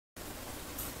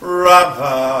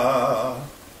Rabba,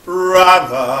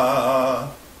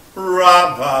 Rabba,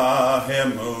 Rabba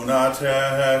Emunah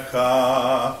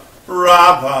Taw,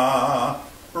 Rabba,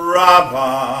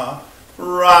 Rabba,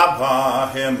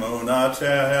 Rabba Emunah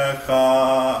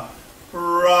Taw,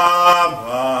 Rabba,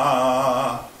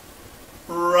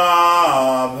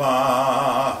 Rabba,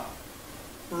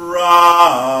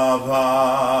 Rabba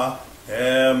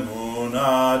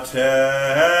Emunah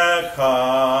Taw,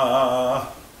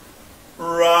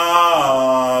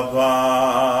 Rabba,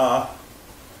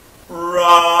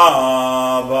 Rabba,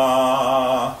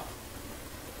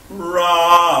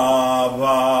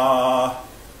 Rabba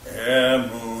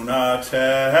Emunah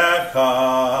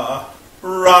Taw,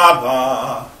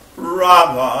 Rabba,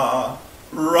 Rabba,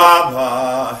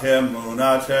 Rabba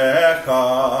Emunah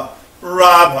Taw,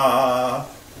 Rabba,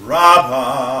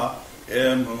 Rabba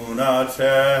Emunah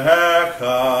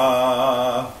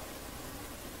Taw.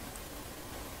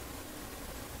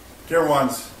 Dear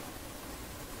ones,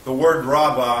 the word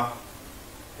Rabbah,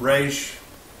 Resh,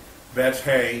 Bet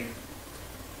Hey,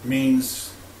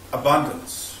 means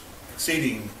abundance,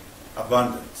 exceeding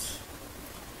abundance.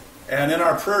 And in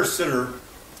our prayer sitter,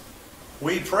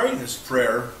 we pray this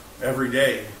prayer every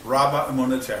day, Baw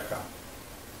Emunah Taw.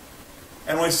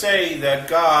 And we say that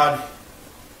God,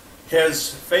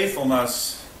 His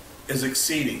faithfulness is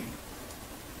exceeding.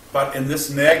 But in this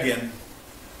Negin,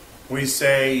 we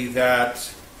say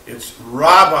that it's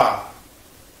Rabbah,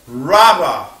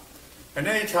 Rabbah. And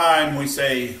anytime we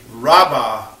say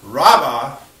Rabbah,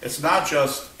 Rabbah, it's not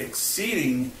just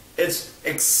exceeding, it's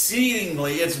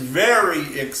exceedingly, it's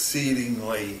very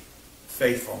exceedingly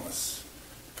faithfulness.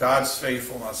 God's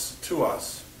faithfulness to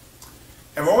us.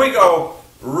 And when we go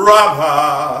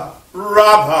Rabbah,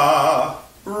 Rabbah,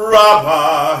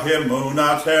 Rabbah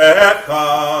Emunah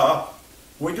Taw,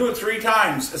 we do it 3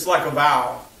 times. It's like a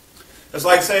vow. It's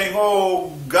like saying,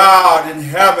 oh God in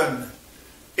heaven,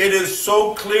 it is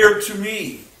so clear to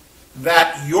me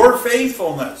that your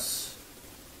faithfulness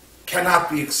cannot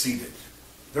be exceeded.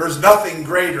 There is nothing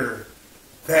greater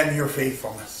than your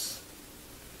faithfulness.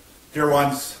 Dear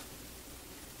ones,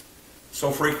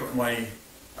 so frequently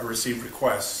I receive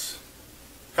requests.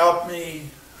 Help me,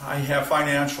 I have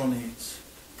financial needs.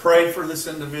 Pray for this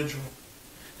individual.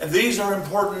 And these are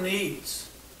important needs.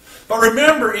 But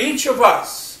remember, each of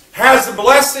us has the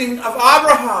blessing of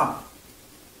Abraham.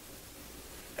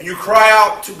 And you cry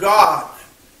out to God.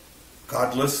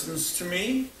 God listens to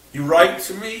me. You write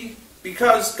to me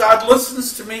because God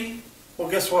listens to me. Well,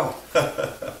 guess what?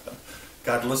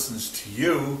 God listens to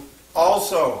you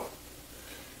also.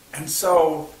 And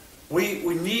so we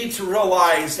need to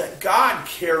realize that God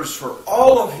cares for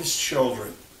all of His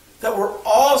children. That we're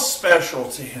all special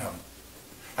to Him.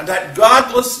 And that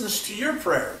God listens to your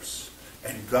prayers.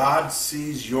 And God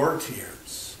sees your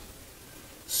tears.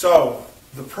 So,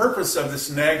 the purpose of this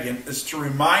Negin is to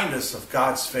remind us of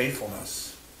God's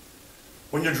faithfulness.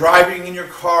 When you're driving in your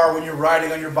car, when you're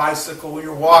riding on your bicycle, when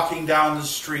you're walking down the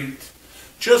street,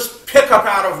 just pick up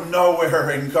out of nowhere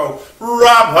and go,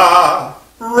 Rabbah,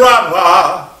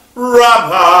 Rabbah,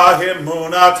 Rabbah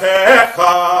Emunah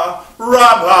Taw,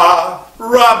 Rabbah,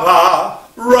 Rabbah,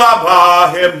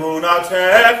 Rabbah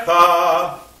Emunah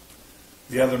Taw.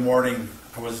 The other morning,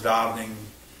 I was davening,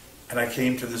 and I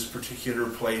came to this particular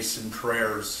place in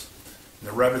prayers. And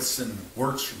the Rebbitzin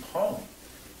works from home,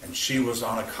 and she was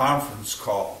on a conference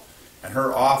call, and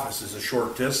her office is a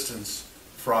short distance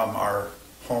from our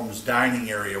home's dining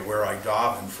area where I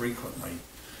daven frequently.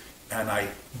 And I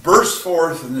burst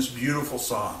forth in this beautiful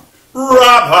song,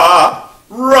 Rabbah,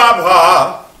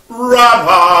 Rabbah,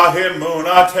 Rabbah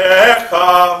Emunah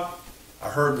Taw. I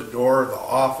heard the door of the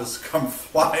office come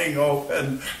flying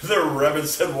open. The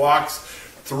Rebbitzin walks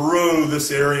through this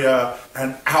area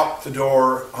and out the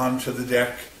door onto the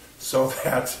deck so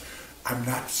that I'm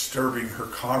not disturbing her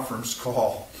conference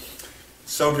call.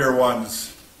 So, dear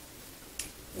ones,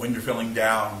 when you're feeling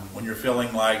down, when you're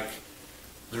feeling like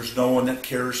there's no one that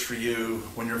cares for you,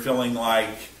 when you're feeling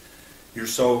like you're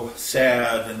so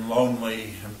sad and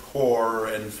lonely and poor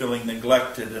and feeling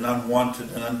neglected and unwanted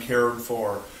and uncared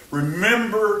for,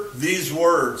 remember these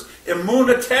words.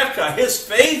 Emunah Taw, His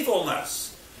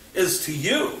faithfulness is to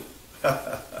you.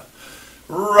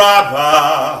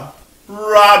 Rabbah,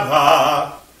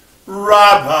 Rabbah,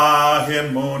 Rabbah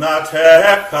Emunah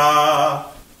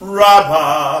Taw,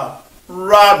 Rabbah,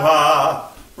 Rabbah,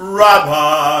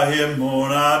 Rabbah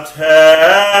Emunah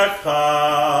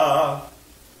Taw.